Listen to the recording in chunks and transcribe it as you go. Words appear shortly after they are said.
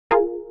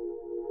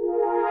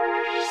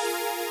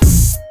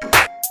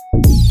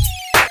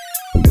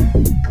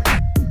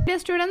dear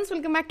students,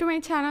 welcome back to my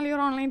channel, your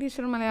online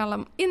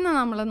Teacher-Malayalam. ഇന്ന്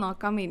നമ്മൾ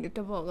നോക്കാൻ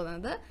വേണ്ടിയിട്ട്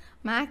പോകുന്നത്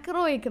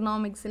മാക്രോ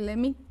എക്കണോമിക്സിലെ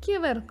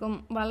മിക്കവർക്കും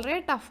വളരെ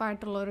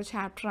ടഫായിട്ടുള്ള ഒരു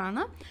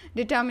ചാപ്റ്ററാണ്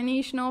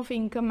determination of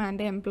income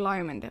and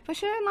employment.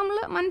 പക്ഷേ നമ്മൾ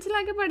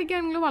മനസ്സിലാക്കി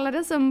പഠിക്കുകയാണെങ്കിൽ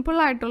വളരെ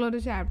സിമ്പിളായിട്ടുള്ളൊരു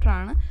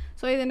ചാപ്റ്ററാണ്.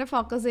 സോ ഇതിൻ്റെ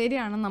ഫോക്കസ് ഏരിയ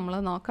ആണ് നമ്മൾ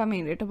നോക്കാൻ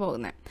വേണ്ടിയിട്ട്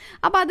പോകുന്നത്.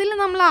 അപ്പോൾ അതിൽ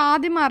നമ്മൾ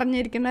ആദ്യം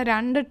അറിഞ്ഞിരിക്കുന്ന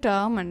രണ്ട്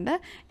ടേം ഉണ്ട്.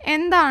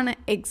 എന്താണ്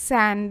എക്സ്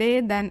ആൻഡേ,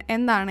 ദെൻ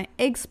എന്താണ്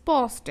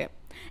എക്സ്പോസ്റ്റ്.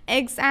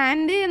 എക്സ്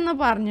ആൻഡ് എന്ന്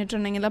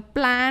പറഞ്ഞിട്ടുണ്ടെങ്കിൽ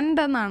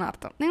പ്ലാൻഡ് എന്നാണ്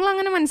അർത്ഥം.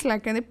 നിങ്ങളങ്ങനെ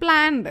മനസ്സിലാക്കിയത്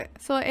പ്ലാൻഡ്.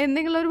 സോ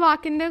എന്തെങ്കിലും ഒരു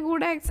വാക്കിൻ്റെ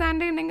കൂടെ എക്സ്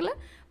ആൻഡ് ഉണ്ടെങ്കിൽ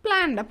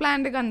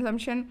പ്ലാൻഡ്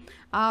കൺസംഷൻ,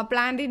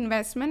 പ്ലാൻഡ്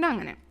ഇൻവെസ്റ്റ്മെൻറ്റ്,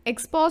 അങ്ങനെ.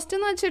 എക്സ്പോസ്റ്റ്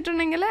എന്ന്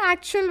വെച്ചിട്ടുണ്ടെങ്കിൽ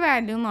ആക്ച്വൽ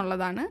വാല്യൂ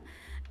എന്നുള്ളതാണ്.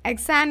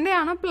 എക്സ് ആൻഡ്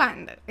ആണ്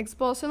പ്ലാൻഡ്.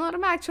 എക്സ്പോസ്റ്റ് എന്ന്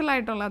പറയുമ്പോൾ ആക്ച്വൽ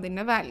ആയിട്ടുള്ള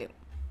അതിൻ്റെ value.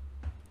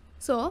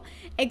 So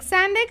X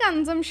and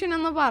consumption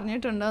എന്ന്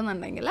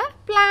പറഞ്ഞിട്ടുണ്ടെന്നുണ്ടെങ്കിൽ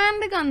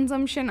പ്ലാൻഡ്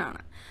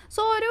കൺസംഷനാണ്.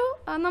 സോ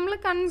നമ്മൾ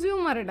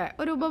കൺസ്യൂമറുടെ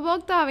ഒരു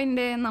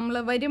ഉപഭോക്താവിൻ്റെ നമ്മൾ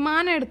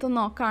വരുമാനം എടുത്ത്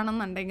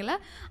നോക്കുകയാണെന്നുണ്ടെങ്കിൽ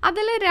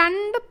അതിൽ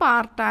രണ്ട്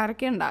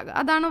പാർട്ടായിരിക്കും ഉണ്ടാകുക.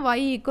 അതാണ്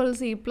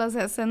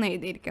Y=C+S എന്ന്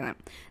എഴുതിയിരിക്കുന്നത്.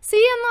 സി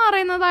എന്ന്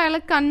പറയുന്നത് അയാൾ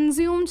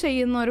കൺസ്യൂം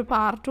ചെയ്യുന്ന ഒരു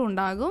പാർട്ടും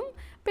ഉണ്ടാകും.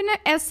 പിന്നെ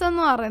എസ്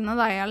എന്ന്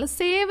പറയുന്നത് അയാൾ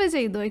സേവ്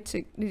ചെയ്ത്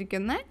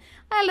വെച്ചിരിക്കുന്ന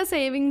അയാളുടെ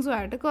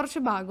സേവിങ്സുമായിട്ട്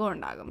കുറച്ച് ഭാഗം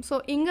ഉണ്ടാകും. സോ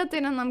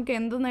ഇൻകത്തിന് നമുക്ക്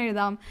എന്തെന്ന്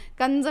എഴുതാം?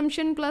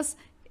 കൺസംഷൻ പ്ലസ്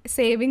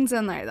സേവിങ്സ്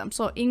എന്ന് എഴുതാം.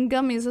 So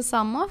income is A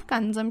some of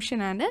consumption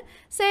and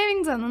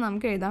savings എന്ന്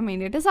നമുക്ക് എഴുതാൻ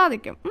വേണ്ടിയിട്ട്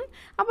സാധിക്കും.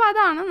 അപ്പോൾ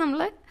അതാണ് നമ്മൾ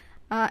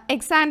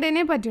എക്സ്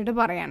ആൻഡിനെ പറ്റിയിട്ട്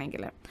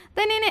പറയുകയാണെങ്കിൽ.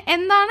 then ഇനി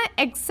എന്താണ്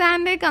എക്സ്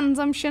ആൻഡ്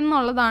കൺസംഷൻ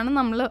എന്നുള്ളതാണ്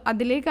നമ്മൾ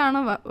അതിലേക്കാണ്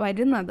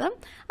വരുന്നത്.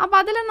 അപ്പോൾ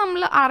അതിൽ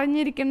നമ്മൾ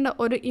അറിഞ്ഞിരിക്കേണ്ട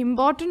ഒരു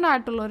ഇമ്പോർട്ടൻ്റ്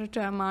ആയിട്ടുള്ളൊരു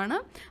ടേമാണ്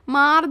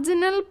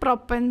മാർജിനൽ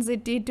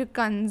പ്രൊപ്പൻസിറ്റി ടു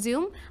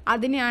കൺസ്യൂം.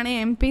 അതിനെയാണ്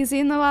MPC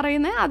എന്ന്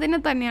പറയുന്നത്. അതിനെ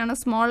തന്നെയാണ്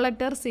സ്മോൾ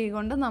ലെറ്റർ C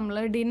കൊണ്ട് നമ്മൾ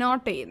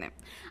ഡിനോട്ട് ചെയ്യുന്നത്.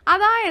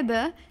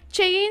 അതായത്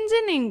change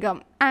in income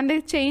and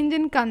change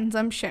in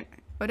consumption.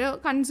 ഒരു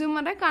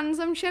കൺസ്യൂമറുടെ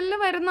കൺസംഷനിൽ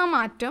വരുന്ന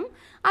മാറ്റം,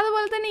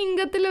 അതുപോലെ തന്നെ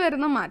ഇൻകത്തിൽ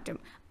വരുന്ന മാറ്റം.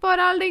 ഇപ്പോൾ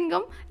ഒരാളുടെ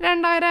ഇൻകം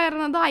 2000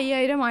 ആയിരുന്നത്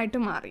 5000 ആയിട്ട്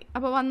മാറി.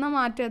 അപ്പോൾ വന്ന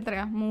മാറ്റം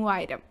എത്രയാണ്?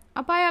 3000.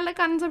 അപ്പോൾ അയാളുടെ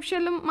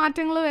കൺസംഷനിലും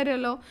മാറ്റങ്ങൾ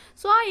വരുമല്ലോ.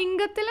 സോ ആ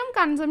ഇൻകത്തിലും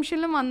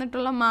കൺസംഷനിലും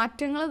വന്നിട്ടുള്ള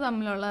മാറ്റങ്ങൾ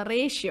തമ്മിലുള്ള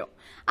റേഷ്യോ,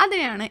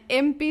 അതിനെയാണ്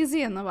MPC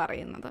എന്ന്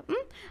പറയുന്നത്.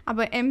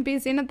 അപ്പോൾ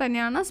MPCനെ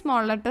തന്നെയാണ്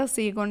സ്മോൾ ലെറ്റർ C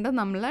കൊണ്ട്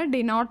നമ്മൾ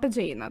ഡിനോട്ട്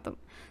ചെയ്യുന്നതും.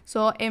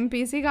 സോ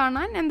MPC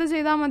കാണാൻ എന്ത്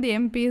ചെയ്താൽ മതി?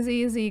 MPC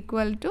is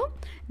equal to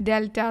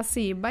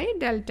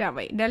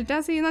ΔC/ΔY.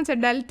 ΔC എന്ന് വെച്ചാൽ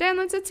ഡെൽറ്റ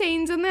എന്ന് വെച്ചാൽ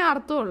ചേഞ്ച് എന്നേ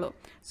അർത്ഥമുള്ളൂ.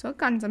 സോ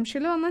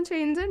കൺസംഷനിൽ വന്ന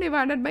ചേഞ്ച്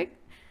ഡിവൈഡഡ് ബൈ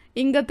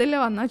ഇൻകത്തിൽ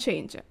വന്ന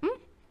ചേഞ്ച്.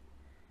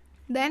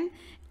 ദെൻ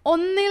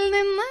ഒന്നിൽ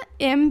നിന്ന്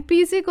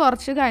MPC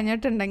കുറച്ച്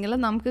കഴിഞ്ഞിട്ടുണ്ടെങ്കിൽ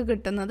നമുക്ക്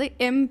കിട്ടുന്നത്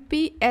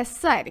MPS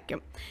ആയിരിക്കും.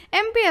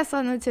 MPS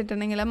എന്ന്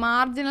വെച്ചിട്ടുണ്ടെങ്കിൽ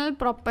മാർജിനൽ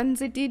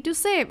പ്രൊപ്പൻസിറ്റി ടു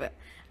സേവ്.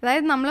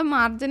 അതായത് നമ്മൾ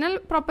marginal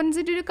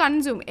propensity to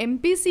consume.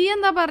 MPC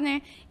എന്താ പറഞ്ഞേ?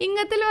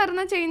 ഇൻകത്തിൽ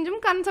വരുന്ന ചേഞ്ചും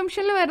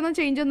കൺസംഷനിൽ വരുന്ന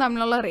ചേഞ്ചും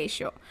തമ്മിലുള്ള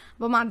റേഷ്യോ.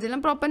 അപ്പോൾ മാർജിനൽ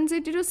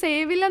പ്രൊപ്പൻസിറ്റി ടു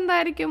സേവിൽ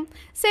എന്തായിരിക്കും?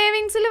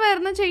 സേവിങ്സിൽ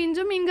വരുന്ന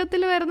ചേഞ്ചും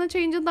ഇൻകത്തിൽ വരുന്ന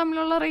ചേഞ്ചും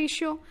തമ്മിലുള്ള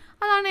റേഷ്യോ,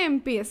 അതാണ്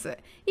MPS.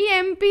 ഈ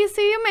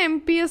MPCയും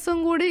MPSും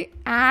കൂടി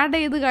ആഡ്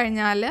ചെയ്ത്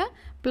കഴിഞ്ഞാൽ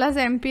പ്ലസ്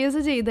MPS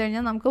ചെയ്ത്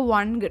കഴിഞ്ഞാൽ നമുക്ക്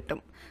 1 കിട്ടും.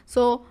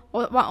 സോ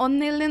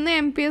ഒന്നിൽ നിന്ന്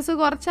MPS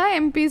കുറച്ചാൽ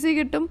MPC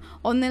കിട്ടും,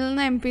 ഒന്നിൽ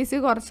നിന്ന് MPC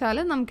കുറച്ചാൽ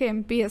നമുക്ക്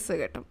MPS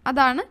കിട്ടും.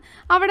 അതാണ്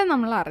അവിടെ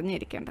നമ്മൾ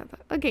അറിഞ്ഞിരിക്കേണ്ടത്.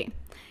 ഓക്കെ,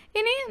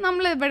 ഇനി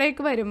നമ്മൾ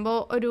ഇവിടേക്ക് വരുമ്പോൾ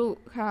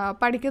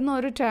പഠിക്കുന്ന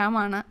ഒരു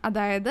ടേമാണ്,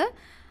 അതായത്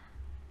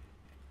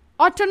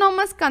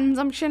ഓട്ടോണോമസ്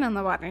കൺസംഷൻ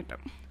എന്ന് പറഞ്ഞിട്ട്.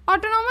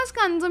 ഓട്ടോണോമസ്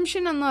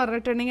കൺസംഷൻ എന്ന്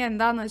പറഞ്ഞിട്ടുണ്ടെങ്കിൽ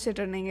എന്താണെന്ന്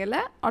വെച്ചിട്ടുണ്ടെങ്കിൽ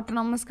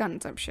ഓട്ടോണോമസ്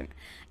കൺസംഷൻ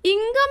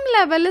ഇൻകം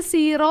ലെവൽ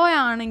 0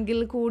 ആണെങ്കിൽ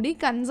കൂടി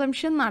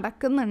കൺസംഷൻ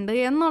നടക്കുന്നുണ്ട്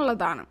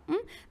എന്നുള്ളതാണ്.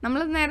 നമ്മൾ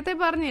നേരത്തെ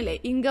പറഞ്ഞില്ലേ,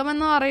 ഇൻകം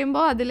എന്ന്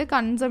പറയുമ്പോൾ അതിൽ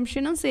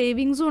കൺസംഷനും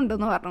സേവിങ്സും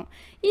ഉണ്ടെന്ന് പറഞ്ഞു.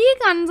 ഈ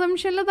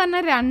കൺസംഷനിൽ തന്നെ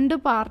 2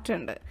 പാർട്ട്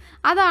ഉണ്ട്.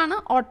 അതാണ്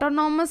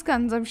ഓട്ടോണോമസ്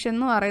കൺസംഷൻ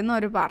എന്ന് പറയുന്ന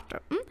ഒരു പാർട്ട്.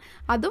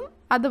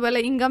 അതുപോലെ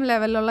ഇൻകം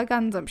ലെവലിലുള്ള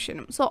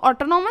കൺസംഷനും. സോ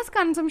ഓട്ടോണോമസ്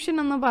കൺസംഷൻ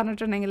എന്ന്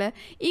പറഞ്ഞിട്ടുണ്ടെങ്കിൽ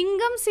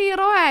ഇൻകം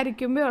 0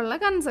 ആയിരിക്കുമ്പോൾ ഉള്ള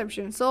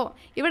കൺസംഷൻ. സോ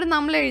ഇവിടെ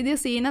നമ്മൾ എഴുതിയ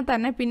സീനെ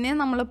തന്നെ പിന്നെ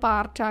നമ്മൾ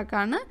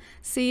പാർട്ടാക്കാണ്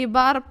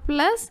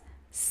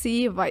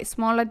C⁻+CY.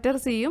 സ്മോൾ ലെറ്റർ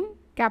സിയും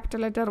ക്യാപിറ്റൽ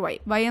ലെറ്റർ Y.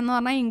 Y എന്ന്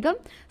പറഞ്ഞാൽ ഇൻകം,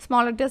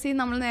 സ്മോൾ ലെറ്റർ C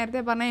നമ്മൾ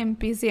നേരത്തെ പറഞ്ഞ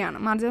MPC ആണ്,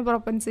 marginal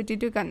propensity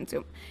to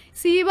consume.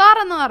 C⁻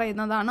 എന്ന്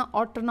പറയുന്നതാണ്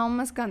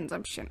ഓട്ടോണോമസ്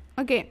കൺസംഷൻ.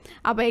 ഓക്കെ,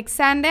 അപ്പോൾ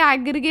എക്സ് ആൻഡ്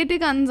അഗ്രിഗേറ്റ്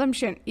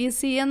കൺസംഷൻ, ഈ C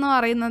എന്ന്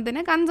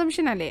പറയുന്നതിന്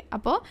കൺസംഷൻ അല്ലേ.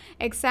 അപ്പോൾ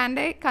എക്സ്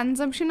ആൻഡ്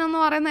കൺസംഷൻ എന്ന്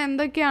പറയുന്നത്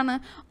എന്തൊക്കെയാണ്?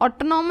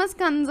 ഓട്ടോണോമസ്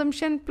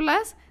കൺസംഷൻ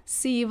പ്ലസ്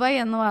CY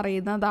എന്ന്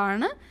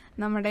പറയുന്നതാണ്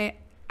നമ്മുടെ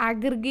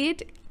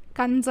അഗ്രിഗേറ്റ്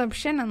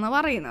കൺസംഷൻ എന്ന്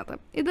പറയുന്നത്.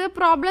 ഇത്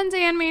പ്രോബ്ലം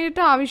ചെയ്യാൻ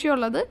വേണ്ടിയിട്ട്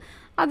ആവശ്യമുള്ളത്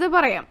അത്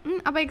പറയാം.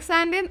 അപ്പോൾ എക്സ്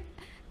ആൻഡ്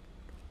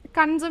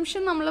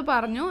കൺസംഷൻ നമ്മൾ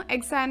പറഞ്ഞു,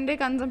 എക്സ് ആൻഡ്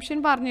കൺസംഷൻ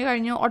പറഞ്ഞു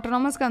കഴിഞ്ഞു,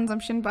 ഓട്ടോണോമസ്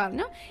കൺസംഷൻ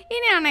പറഞ്ഞു.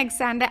 ഇനിയാണ്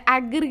X and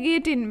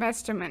aggregate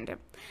investment.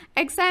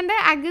 X and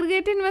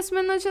aggregate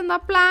investment എന്ന് വെച്ചാൽ എന്താ?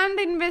 പ്ലാൻഡ്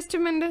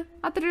ഇൻവെസ്റ്റ്മെൻറ്റ്,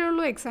 അത്രയേ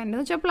ഉള്ളൂ. എക്സ് ആൻഡ്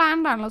എന്ന് വെച്ചാൽ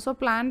പ്ലാൻഡ് ആണല്ലോ. സോ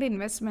പ്ലാൻഡ്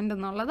ഇൻവെസ്റ്റ്മെൻറ്റ്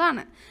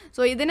എന്നുള്ളതാണ്.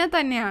 സോ ഇതിനെ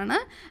തന്നെയാണ്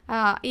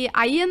ഈ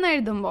I എന്ന്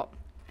എഴുതുമ്പോൾ,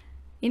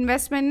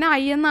 ഇൻവെസ്റ്റ്മെൻറ്റിന്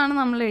I എന്നാണ്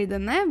നമ്മൾ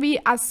എഴുതുന്നത്. V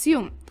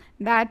assume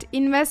that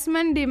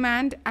investment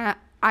demand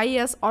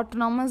IS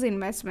autonomous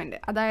investment.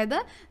 അതായത്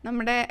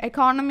നമ്മുടെ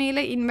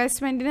എക്കോണമിയിലെ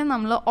ഇൻവെസ്റ്റ്മെൻറ്റിനെ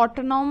നമ്മൾ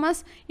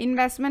ഓട്ടോണോമസ്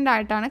ഇൻവെസ്റ്റ്മെൻ്റ്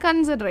ആയിട്ടാണ്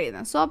കൺസിഡർ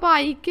ചെയ്യുന്നത്. സോ അപ്പോൾ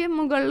ഐക്ക്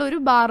മുകളിൽ ഒരു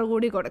ബാർ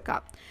കൂടി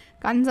കൊടുക്കാം.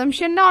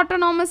 കൺസംഷൻ്റെ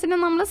ഓട്ടോണോമസിന്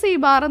നമ്മൾ സി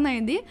ബാർ എന്ന്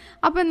എഴുതി.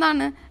 അപ്പോൾ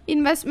എന്താണ്,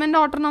 ഇൻവെസ്റ്റ്മെൻറ്റ്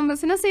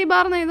ഓട്ടോണോമസിന് സി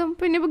ബാർ എന്ന് എഴുതും.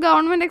 പിന്നെ ഇപ്പോൾ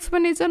ഗവൺമെൻറ്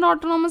എക്സ്പെൻഡിച്ചറിൻ്റെ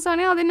ഓട്ടോണോമസ്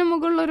ആണെങ്കിൽ അതിന്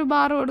മുകളിൽ ഒരു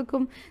ബാർ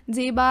കൊടുക്കും.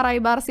 G bar, I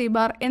bar, C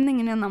bar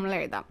എന്നിങ്ങനെ നമ്മൾ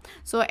എഴുതാം.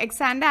 സോ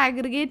എക്സാൻ്റെ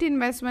ആഗ്രിഗേറ്റ്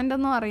ഇൻവെസ്റ്റ്മെൻറ്റ്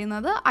എന്ന്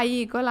പറയുന്നത് I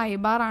 = I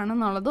ബാർ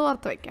ആണെന്നുള്ളത്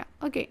ഓർത്ത് വയ്ക്കാം.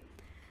 ഓക്കെ,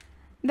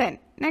 ദെൻ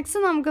നെക്സ്റ്റ്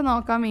നമുക്ക്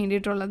നോക്കാൻ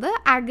വേണ്ടിയിട്ടുള്ളത്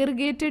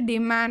അഗ്രിഗേറ്റ്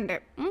ഡിമാൻഡ്.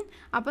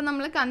 അപ്പോൾ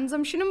നമ്മൾ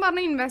കൺസംഷനും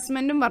പറഞ്ഞു,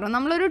 ഇൻവെസ്റ്റ്മെൻറ്റും പറഞ്ഞു.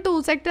 നമ്മളൊരു 2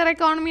 സെക്ടർ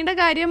എക്കോണമിയുടെ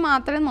കാര്യം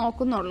മാത്രമേ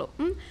നോക്കുന്നുള്ളൂ.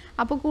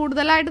 അപ്പോൾ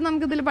കൂടുതലായിട്ട്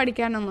നമുക്കിതിൽ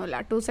പഠിക്കാനൊന്നുമില്ല.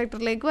 2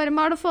 സെക്ടറിലേക്ക്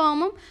വരുമ്പോൾ അവിടെ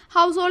ഫേമും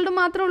ഹൗസ് ഹോൾഡും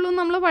മാത്രമേ ഉള്ളൂ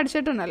നമ്മൾ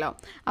പഠിച്ചിട്ടുണ്ടല്ലോ.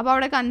 അപ്പോൾ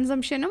അവിടെ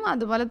കൺസംഷനും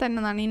അതുപോലെ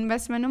തന്നെ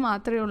ഇൻവെസ്റ്റ്മെൻറ്റും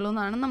മാത്രമേ ഉള്ളൂ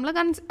എന്നാണ് നമ്മൾ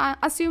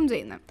അസ്യൂം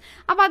ചെയ്യുന്നത്.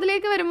 അപ്പോൾ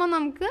അതിലേക്ക് വരുമ്പോൾ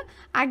നമുക്ക്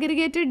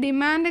അഗ്രിഗേറ്റ്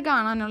ഡിമാൻഡ്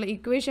കാണാനുള്ള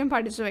ഇക്വേഷൻ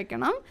പഠിച്ചു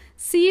വെക്കണം.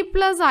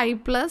 C+I+,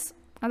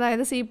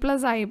 അതായത്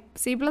C+I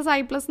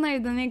എന്ന്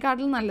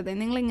എഴുതുന്നതിനേക്കാട്ടിലും നല്ലത്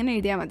നിങ്ങൾ ഇങ്ങനെ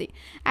എഴുതിയാൽ മതി.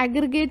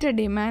 Aggregate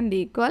demand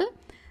equal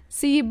C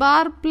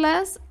bar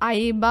plus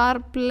I bar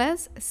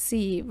plus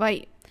CY.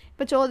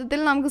 ഇപ്പോൾ ചോദ്യത്തിൽ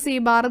നമുക്ക് C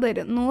ബാർ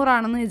തരും 100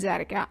 ആണെന്ന്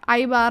വിചാരിക്കാം,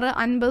 I ബാർ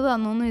 50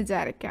 തന്നു എന്ന്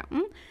വിചാരിക്കാം.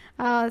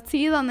 C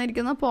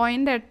തന്നിരിക്കുന്നത്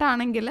 0.8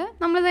 ആണെങ്കിൽ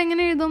നമ്മളിത്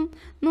എങ്ങനെ എഴുതും?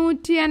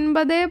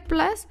 180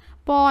 plus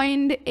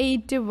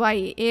 0.8y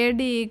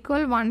AD =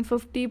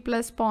 150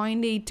 plus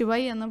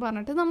 0.8y എന്ന്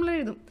പറഞ്ഞിട്ട് നമ്മൾ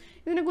എഴുതും.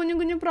 ഇതിന്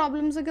കുഞ്ഞു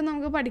പ്രോബ്ലംസൊക്കെ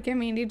നമുക്ക് പഠിക്കാൻ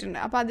വേണ്ടിയിട്ടുണ്ട്.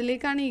 അപ്പോൾ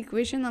അതിലേക്കാണ് ഈ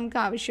ഇക്വേഷൻ നമുക്ക്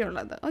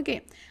ആവശ്യമുള്ളത്. ഓക്കെ,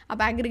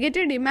 അപ്പോൾ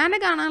അഗ്രിഗേറ്റ് ഡിമാൻഡ്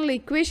കാണാനുള്ള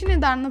ഇക്വേഷൻ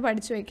ഇതാണെന്ന്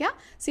പഠിച്ചു വയ്ക്കുക.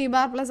 C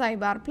bar plus I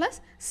bar plus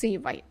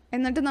CY.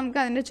 എന്നിട്ട് നമുക്ക്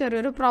അതിൻ്റെ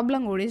ചെറിയൊരു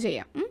പ്രോബ്ലം കൂടി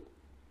ചെയ്യാം.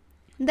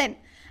 ദെൻ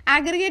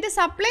അഗ്രിഗേറ്റ്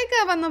സപ്ലൈ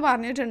കർവ് എന്ന്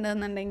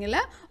പറഞ്ഞിട്ടുണ്ടെന്നുണ്ടെങ്കിൽ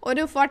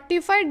ഒരു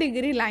 45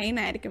 ഡിഗ്രി ലൈൻ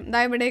ആയിരിക്കും.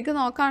 ഇവിടേക്ക്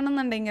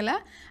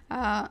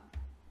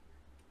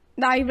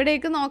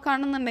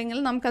നോക്കുകയാണെന്നുണ്ടെങ്കിൽ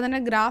നമുക്കതിൻ്റെ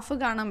ഗ്രാഫ്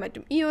കാണാൻ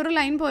പറ്റും. ഈ ഒരു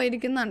ലൈൻ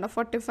പോയിരിക്കുന്നുണ്ടോ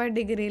 45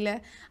 ഡിഗ്രിയിൽ,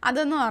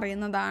 അതെന്ന്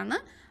പറയുന്നതാണ്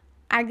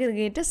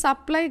അഗ്രിഗേറ്റ്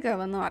സപ്ലൈ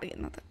കർവ് എന്ന്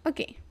പറയുന്നത്.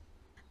 ഓക്കെ,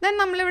 ദെൻ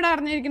നമ്മളിവിടെ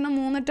അറിഞ്ഞിരിക്കുന്ന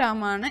 3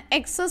 ടേമാണ്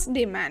എക്സസ്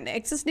ഡിമാൻഡ്.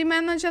 എക്സസ്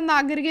ഡിമാൻഡ് എന്ന് വെച്ചാൽ എന്താ?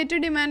 അഗ്രിഗേറ്റ്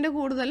ഡിമാൻഡ്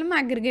കൂടുതലും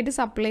അഗ്രിഗേറ്റ്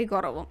സപ്ലൈ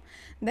കുറവും.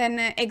 ദെൻ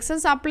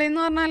എക്സസ് സപ്ലൈ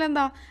എന്ന് പറഞ്ഞാൽ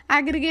എന്താ?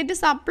 അഗ്രിഗേറ്റ്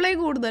സപ്ലൈ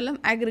കൂടുതലും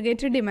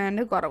അഗ്രിഗേറ്റ്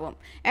ഡിമാൻഡ് കുറവും.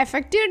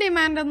 എഫക്റ്റീവ്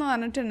ഡിമാൻഡ് എന്ന്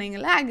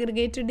പറഞ്ഞിട്ടുണ്ടെങ്കിൽ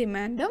അഗ്രിഗേറ്റ്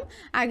ഡിമാൻഡും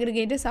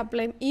അഗ്രിഗേറ്റ്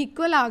സപ്ലൈയും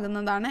ഈക്വൽ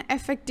ആകുന്നതാണ്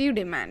എഫക്റ്റീവ്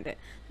ഡിമാൻഡ്.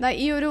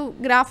 ഈ ഒരു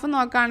ഗ്രാഫ്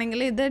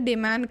നോക്കുകയാണെങ്കിൽ ഇത്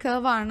ഡിമാൻഡ്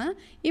കർവാണ്.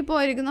 ഇപ്പോൾ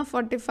ഇരിക്കുന്ന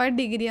 45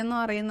 ഡിഗ്രി എന്ന്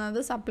പറയുന്നത്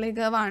സപ്ലൈ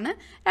കർവാണ്.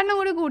 രണ്ടും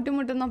കൂടി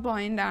കൂട്ടിമുട്ടുന്ന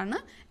പോയിൻ്റാണ്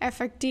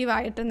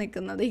എഫക്റ്റീവായിട്ട്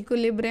നിൽക്കുന്നത്,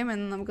 ഇക്വിലിബ്രിയം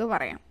എന്ന് നമുക്ക്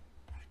പറയാം.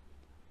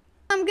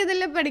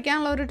 നമുക്കിതിൽ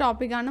പഠിക്കാനുള്ള ഒരു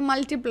ടോപ്പിക്കാണ്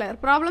മൾട്ടിപ്ലയർ.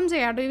 പ്രോബ്ലം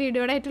ചെയ്യാം കേട്ടോ. ഈ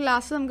വീഡിയോയുടെ ഏറ്റവും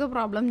ലാസ്റ്റ് നമുക്ക്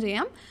പ്രോബ്ലം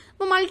ചെയ്യാം.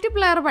 അപ്പോൾ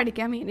മൾട്ടിപ്ലയർ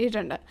പഠിക്കാൻ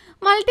വേണ്ടിയിട്ടുണ്ട്.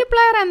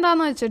 മൾട്ടിപ്ലയർ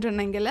എന്താണെന്ന്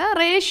വെച്ചിട്ടുണ്ടെങ്കിൽ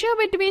ratio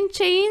between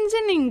change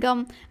in income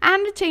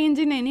and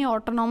change in any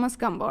autonomous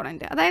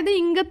component. അതായത്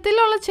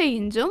ഇൻകത്തിലുള്ള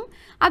ചേഞ്ചും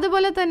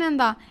അതുപോലെ തന്നെ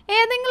എന്താ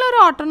ഏതെങ്കിലും ഒരു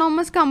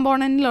ഓട്ടോണോമസ്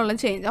കമ്പോണൻറ്റിലുള്ള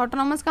ചേഞ്ച്.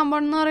 ഓട്ടോണോമസ്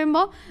കമ്പോണൻ്റ് എന്ന്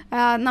പറയുമ്പോൾ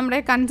നമ്മുടെ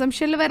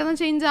കൺസംഷനിൽ വരുന്ന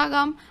ചേഞ്ച്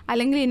ആകാം,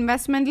 അല്ലെങ്കിൽ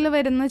ഇൻവെസ്റ്റ്മെൻറ്റിൽ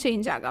വരുന്ന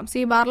ചേഞ്ച് ആകാം, C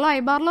ബാറിലോ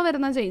I ബാറിലോ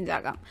വരുന്ന ചേഞ്ച്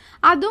ആകാം.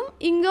 അതും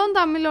ഇൻകവും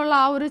തമ്മിലുള്ള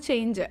ആ ഒരു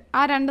ചേഞ്ച്,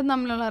 ആ രണ്ടും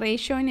തമ്മിലുള്ള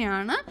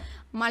റേഷ്യോനെയാണ്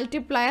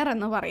മൾട്ടിപ്ലയർ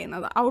എന്ന്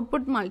പറയുന്നത്,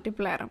 ഔട്ട്പുട്ട്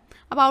മൾട്ടിപ്ലയറും.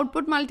 അപ്പോൾ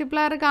ഔട്ട്പുട്ട്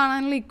മൾട്ടിപ്ലയർ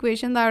കാണാനുള്ള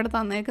ഇക്വേഷൻ അവിടെ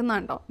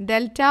തന്നേക്കുന്നുണ്ടോ?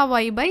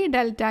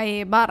 ΔY/ΔA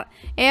bar.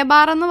 A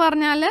ബാർ എന്ന്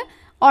പറഞ്ഞാൽ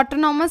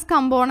ഓട്ടോണോമസ്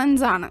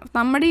കമ്പോണൻസ് ആണ്.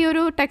 നമ്മുടെ ഈ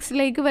ഒരു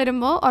ടെക്സ്റ്റിലേക്ക്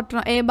വരുമ്പോൾ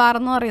A ബാർ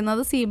എന്ന്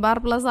പറയുന്നത് C bar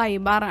plus I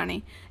bar ആണ്.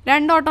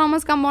 2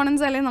 ഓട്ടോണോമസ്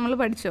കമ്പോണൻസ് അല്ലേ നമ്മൾ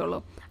പഠിച്ചോളൂ.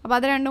 അപ്പോൾ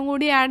അത് രണ്ടും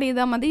കൂടി ആഡ്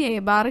ചെയ്താൽ മതി A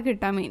ബാർ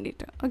കിട്ടാൻ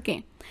വേണ്ടിയിട്ട്. ഓക്കെ,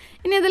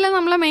 ഇനി ഇതിൽ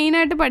നമ്മൾ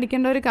മെയിനായിട്ട്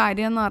പഠിക്കേണ്ട ഒരു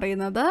കാര്യം എന്ന്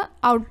പറയുന്നത്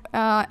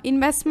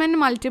ഇൻവെസ്റ്റ്മെൻറ്റ്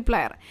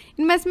മൾട്ടിപ്ലയർ.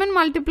 ഇൻവെസ്റ്റ്മെൻറ്റ്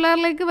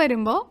മൾട്ടിപ്ലയറിലേക്ക്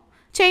വരുമ്പോൾ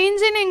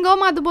ചേഞ്ച് ഇൻ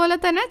ഇൻകം അതുപോലെ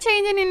തന്നെ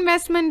ചേഞ്ച് ഇൻ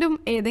ഇൻവെസ്റ്റ്മെൻറ്റും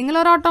ഏതെങ്കിലും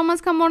ഒരു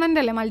ഓട്ടോമസ് കമ്പോണൻ്റ്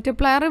അല്ലേ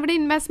മൾട്ടിപ്ലയർ. ഇവിടെ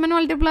ഇൻവെസ്റ്റ്മെൻറ്റ്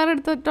മൾട്ടിപ്ലയർ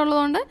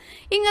എടുത്തിട്ടുള്ളതുകൊണ്ട്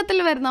ഇൻകത്തിൽ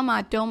വരുന്ന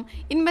മാറ്റവും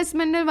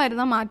ഇൻവെസ്റ്റ്മെൻറ്റിൽ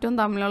വരുന്ന മാറ്റവും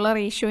തമ്മിലുള്ള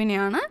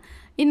റേഷ്യോനെയാണ്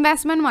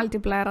ഇൻവെസ്റ്റ്മെൻറ്റ്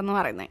മൾട്ടിപ്ലയർ എന്ന്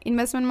പറയുന്നത്.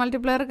 ഇൻവെസ്റ്റ്മെൻറ്റ്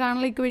മൾട്ടിപ്ലയർ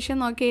കാണുന്ന ഇക്വേഷൻ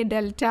നോക്കി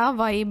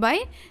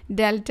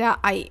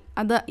ΔY/ΔI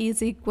അത്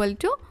is equal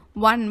to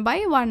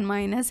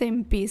 1/1 -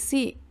 MPC.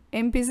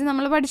 MPC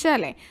നമ്മൾ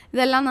പഠിച്ചാലേ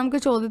ഇതെല്ലാം നമുക്ക്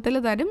ചോദ്യത്തിൽ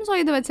തരും. സോ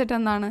ഇത് വെച്ചിട്ട്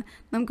എന്താണ്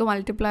നമുക്ക്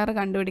മൾട്ടിപ്ലയർ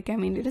കണ്ടുപിടിക്കാൻ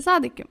വേണ്ടിയിട്ട്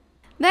സാധിക്കും.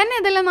 ദെൻ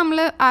ഇതിൽ നമ്മൾ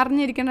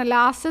അറിഞ്ഞിരിക്കേണ്ട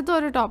ലാസ്റ്റത്തെ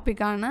ഒരു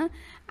ടോപ്പിക്കാണ്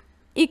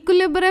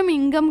ഇക്വിലിബ്രിയം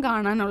ഇൻകം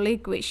കാണാനുള്ള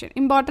ഇക്വേഷൻ.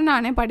 ഇമ്പോർട്ടൻ്റ്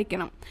ആണേ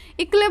പഠിക്കണം.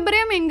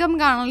 ഇക്വിലിബ്രിയം ഇൻകം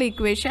കാണാനുള്ള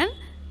ഇക്വേഷൻ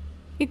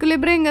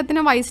ഇക്വിലിബ്രിയം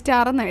ഇൻകത്തിന് Y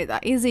സ്റ്റാർ എന്ന്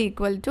എഴുതാം. Is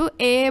equal to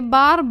A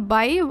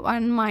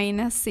ബാർ/1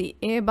 - C.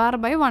 A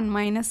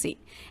ബാർ/1 - C.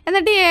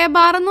 എന്നിട്ട് A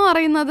ബാർ എന്ന്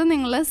പറയുന്നത്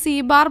നിങ്ങൾ C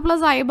bar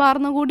plus I bar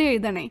എന്ന് കൂടി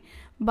എഴുതണേ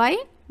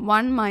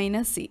 /1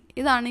 - C.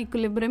 ഇതാണ്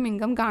ഇക്വിലിബ്രിയം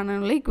ഇൻകം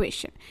കാണാനുള്ള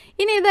ഇക്വേഷൻ.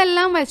 ഇനി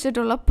ഇതെല്ലാം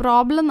വെച്ചിട്ടുള്ള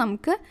പ്രോബ്ലം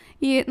നമുക്ക്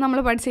ഈ നമ്മൾ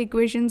പഠിച്ച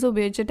ഇക്വേഷൻസ്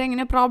ഉപയോഗിച്ചിട്ട്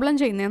എങ്ങനെ പ്രോബ്ലം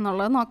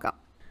ചെയ്യുന്നതെന്നുള്ളത് നോക്കാം.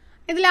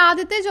 ഇതിൽ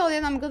ആദ്യത്തെ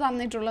ചോദ്യം നമുക്ക്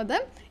തന്നിട്ടുള്ളത്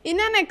in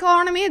an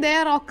economy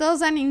there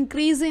occurs an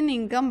increase in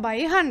income by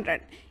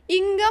 100.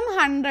 Income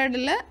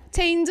 100ൽ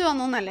change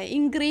വന്നു എന്നല്ലേ,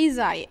 ഇൻക്രീസ്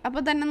ആയി.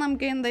 അപ്പോൾ തന്നെ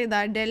നമുക്ക് എന്ത്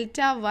എഴുതാം?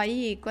 ΔY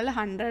 =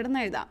 100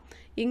 എന്ന് എഴുതാം.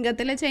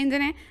 ഇൻകത്തിലെ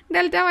ചേഞ്ചിനെ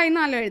ΔY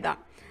എന്നാലും എഴുതാം.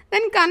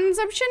 Then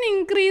consumption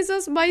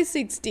increases by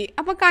 60.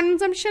 അപ്പോൾ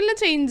കൺസംഷനിൽ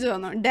ചേഞ്ച്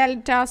വന്നു.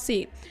 Delta C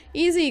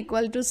is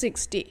equal to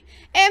 60.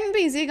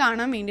 MPC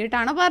കാണാൻ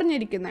വേണ്ടിയിട്ടാണ്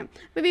പറഞ്ഞിരിക്കുന്നത്.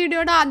 അപ്പോൾ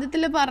വീഡിയോയുടെ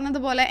ആദ്യത്തിൽ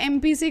പറഞ്ഞതുപോലെ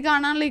MPC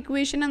കാണാനുള്ള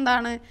ഇക്വേഷൻ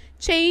എന്താണ്?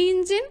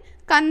 ചേഞ്ച് ഇൻ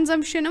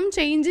കൺസംഷനും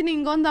ചേഞ്ച് ഇൻ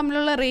ഇൻകവും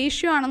തമ്മിലുള്ള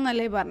റേഷ്യോ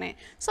ആണെന്നല്ലേ പറഞ്ഞത്.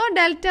 So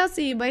delta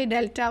C by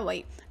delta Y.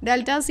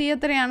 Delta C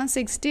എത്രയാണ്?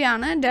 60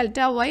 ആണ്. ഡെൽറ്റ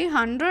വൈ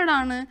 100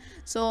 ആണ്.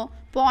 സോ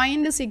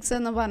 0.6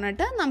 എന്ന്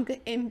പറഞ്ഞിട്ട് നമുക്ക്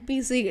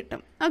MPC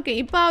കിട്ടും. ഓക്കെ,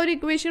 ഇപ്പോൾ ആ ഒരു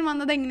ഇക്വേഷൻ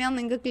വന്നത് എങ്ങനെയാണെന്ന്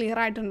നിങ്ങൾക്ക് ക്ലിയർ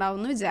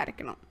ആയിട്ടുണ്ടാവുമെന്ന്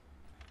വിചാരിക്കണം.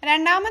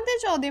 രണ്ടാമത്തെ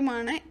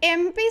ചോദ്യമാണ്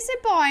MPC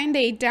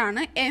 0.8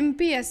 ആണ്.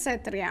 MPS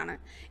എത്രയാണ്?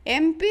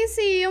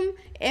 MPCയും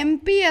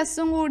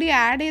MPSും കൂടി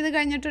ആഡ് ചെയ്ത്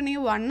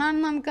കഴിഞ്ഞിട്ടുണ്ടെങ്കിൽ 1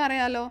 ആണെന്ന്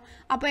നമുക്കറിയാലോ.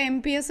 അപ്പോൾ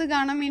MPS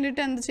കാണാൻ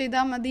വേണ്ടിയിട്ട് എന്ത്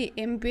ചെയ്താൽ മതി?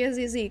 MPS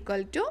is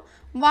equal to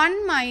 1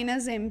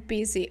 minus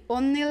MPC.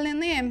 ഒന്നിൽ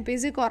നിന്ന്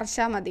MPC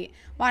കുറച്ചാൽ മതി.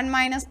 1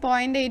 മൈനസ്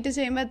 0.8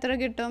 ചെയ്യുമ്പോൾ എത്ര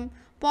കിട്ടും?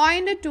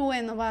 0.2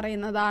 എന്ന്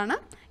പറയുന്നതാണ്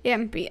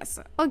MPS.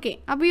 ഓക്കെ,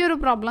 അപ്പോൾ ഈ ഒരു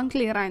പ്രോബ്ലം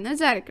ക്ലിയർ ആയെന്ന്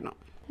വിചാരിക്കണം.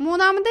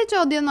 മൂന്നാമത്തെ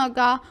ചോദ്യം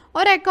നോക്കാം.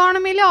 ഒരു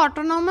എക്കോണമിയിലെ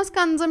ഓട്ടോണോമസ്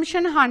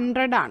കൺസംഷൻ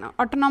 100 ആണ്.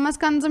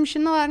 ഓട്ടോണോമസ്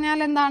കൺസംഷൻ എന്ന്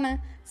പറഞ്ഞാൽ എന്താണ്?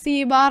 സി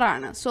ബാർ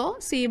ആണ്. സോ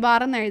സി ബാർ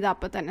എന്ന് എഴുതാം.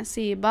 അപ്പോൾ തന്നെ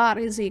C bar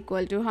is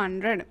equal to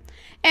 100.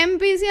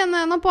 MPC എന്ന്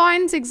പറഞ്ഞാൽ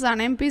 0.6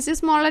 ആണ്. MPC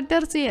സ്മോൾ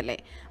ലെറ്റർ സി അല്ലേ?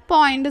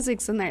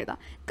 0.6 എന്ന് എഴുതാം.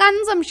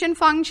 കൺസംഷൻ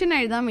ഫംഗ്ഷൻ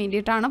എഴുതാൻ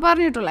വേണ്ടിയിട്ടാണ്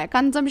പറഞ്ഞിട്ടുള്ളത്.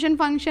 കൺസംഷൻ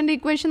ഫംഗ്ഷൻ്റെ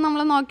ഇക്വേഷൻ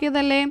നമ്മൾ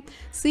നോക്കിയതല്ലേ?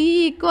 C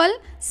equal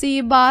C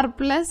bar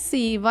plus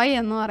C Y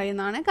എന്ന്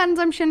പറയുന്നതാണ്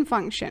consumption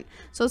function.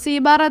 So C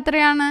bar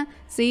എത്രയാണ്?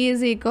 C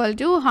is equal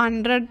to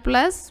 100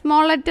 plus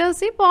small letter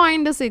C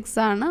 0.6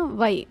 ആണ്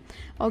Y.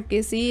 Okay,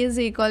 C is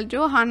equal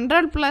to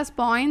 100 plus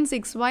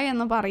 0.6 Y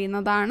എന്ന്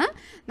പറയുന്നതാണ്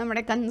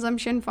നമ്മുടെ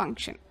കൺസംഷൻ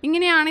ഫംഗ്ഷൻ.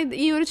 ഇങ്ങനെയാണ്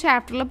ഈ ഒരു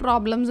ചാപ്റ്ററിൽ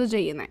പ്രോബ്ലംസ്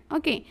ചെയ്യുന്നത്.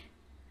 ഓക്കെ,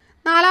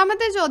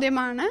 നാലാമത്തെ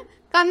ചോദ്യമാണ്.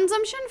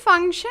 Consumption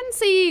function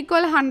C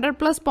equal 100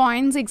 plus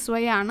 0.6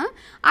 Y ആണ്.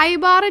 ഐ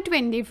ബാർ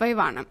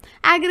 25 ആണ്.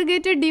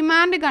 ആഗ്രിഗേറ്റ്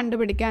ഡിമാൻഡ്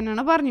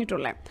കണ്ടുപിടിക്കാനാണ്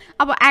പറഞ്ഞിട്ടുള്ളത്.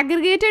 അപ്പോൾ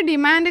ആഗ്രിഗേറ്റ്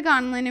ഡിമാൻഡ്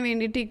കാണുന്നതിന്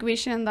വേണ്ടിയിട്ട്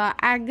ഇക്വേഷൻ എന്താ?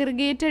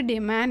 Aggregate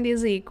demand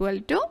is equal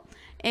to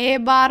A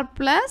bar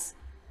plus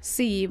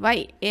C Y.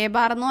 A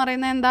bar എന്ന്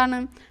പറയുന്നത് എന്താണ്?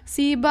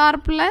 C bar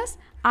plus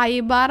I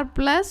bar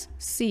plus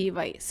C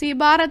Y. C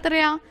bar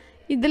എത്രയാ?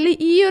 ഇതിൽ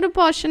ഈ ഒരു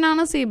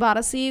പോർഷനാണ് C bar.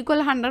 C equal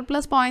 100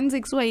 plus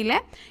 0.6 വൈയിലെ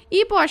ഈ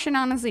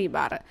പോർഷനാണ് C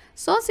bar.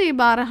 So C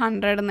bar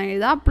 100 എന്ന്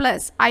എഴുതാം.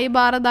 പ്ലസ് ഐ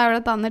ബാർ താഴെ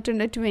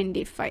തന്നിട്ടുണ്ട്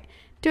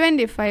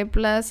 25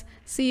 പ്ലസ്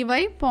സി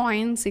വൈ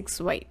 0.6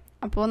 വൈ.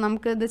 അപ്പോൾ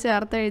നമുക്ക് ഇത്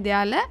ചേർത്ത്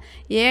എഴുതിയാൽ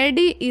A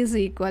D is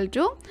equal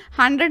to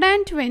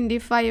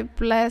 125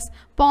 plus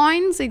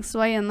 0.6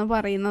 Y എന്ന്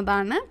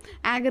പറയുന്നതാണ്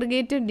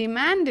ആഗ്രിഗേറ്റ്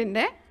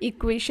ഡിമാൻഡിൻ്റെ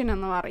ഇക്വേഷൻ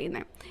എന്ന്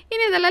പറയുന്നത്.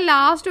 ഇനി ഇതെല്ലാം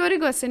ലാസ്റ്റ് ഒരു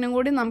ക്വസ്റ്റ്യനും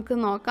കൂടി നമുക്ക്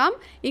നോക്കാം.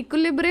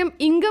 ഇക്വിലിബ്രിയം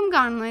ഇൻകം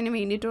കാണുന്നതിന്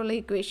വേണ്ടിയിട്ടുള്ള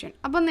ഇക്വേഷൻ.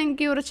 അപ്പോൾ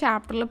നിങ്ങൾക്ക് ഈ ഒരു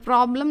ചാപ്റ്ററിൽ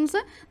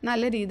പ്രോബ്ലംസ്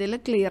നല്ല രീതിയിൽ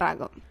ക്ലിയർ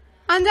ആകും.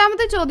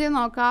 അഞ്ചാമത്തെ ചോദ്യം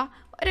നോക്കാം.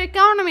 ഒരു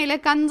എക്കോണമിയിലെ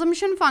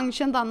കൺസംഷൻ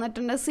ഫംഗ്ഷൻ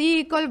തന്നിട്ടുണ്ട്. C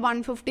equal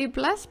 150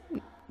 plus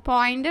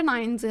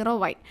 0.90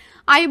 Y.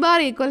 I bar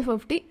equal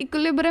 50.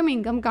 Equilibrium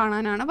income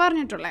കാണാനാണ്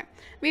പറഞ്ഞിട്ടുള്ളത്.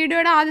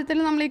 വീഡിയോയുടെ ആദ്യത്തിൽ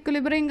നമ്മൾ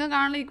ഇക്വിലിബ്രിയം ഇൻകം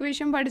കാണാനുള്ള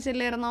equation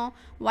പഠിച്ചില്ലായിരുന്നോ?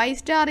 Y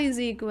star is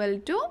equal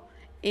to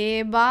A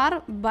bar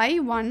by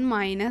 1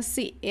 minus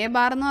C. A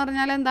bar എന്ന്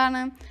പറഞ്ഞാൽ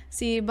എന്താണ്?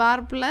 C bar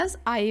plus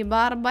I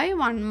bar by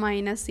 1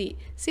 minus C.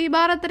 C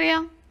bar എത്രയാ?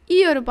 ഈ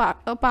ഒരു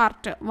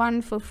പാർട്ട്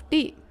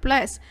 150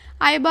 പ്ലസ്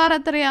ഐ ബാർ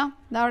എത്രയാ?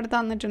 ഇതവിടെ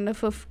തന്നിട്ടുണ്ട്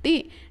 50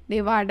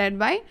 divided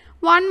by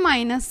 1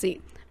 minus C.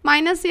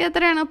 Minus C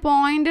എത്രയാണ്?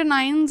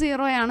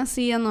 0.90 ആണ്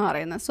സി എന്ന്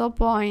പറയുന്നത്. സോ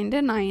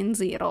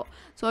 0.90.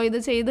 സോ ഇത്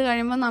ചെയ്ത്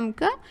കഴിയുമ്പോൾ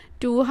നമുക്ക്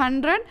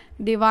 200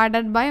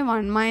 ഡിവൈഡഡ് ബൈ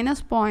 1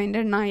 മൈനസ്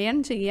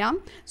 0.9 ചെയ്യാം.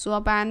 സോ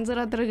അപ്പോൾ ആൻസർ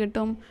എത്ര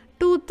കിട്ടും?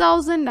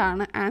 2000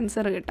 ആണ്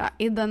ആൻസർ കിട്ടുക.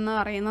 ഇതെന്ന്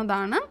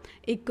പറയുന്നതാണ്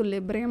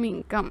ഇക്വിലിബ്രിയം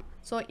ഇൻകം.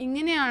 സോ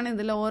ഇങ്ങനെയാണ്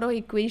ഇതിൽ ഓരോ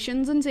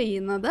ഇക്വേഷൻസും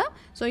ചെയ്യുന്നത്.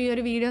 സോ ഈ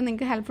ഒരു വീഡിയോ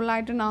നിങ്ങൾക്ക് ഹെൽപ്ഫുൾ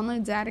ആയിട്ടുണ്ടാവുമെന്ന്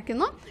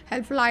വിചാരിക്കുന്നു.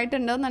 ഹെൽപ്ഫുൾ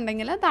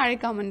ആയിട്ടുണ്ടെന്നുണ്ടെങ്കിൽ താഴെ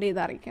കമൻറ്റ്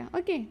ചെയ്ത് അറിയിക്കുക.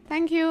 Okay,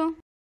 thank you.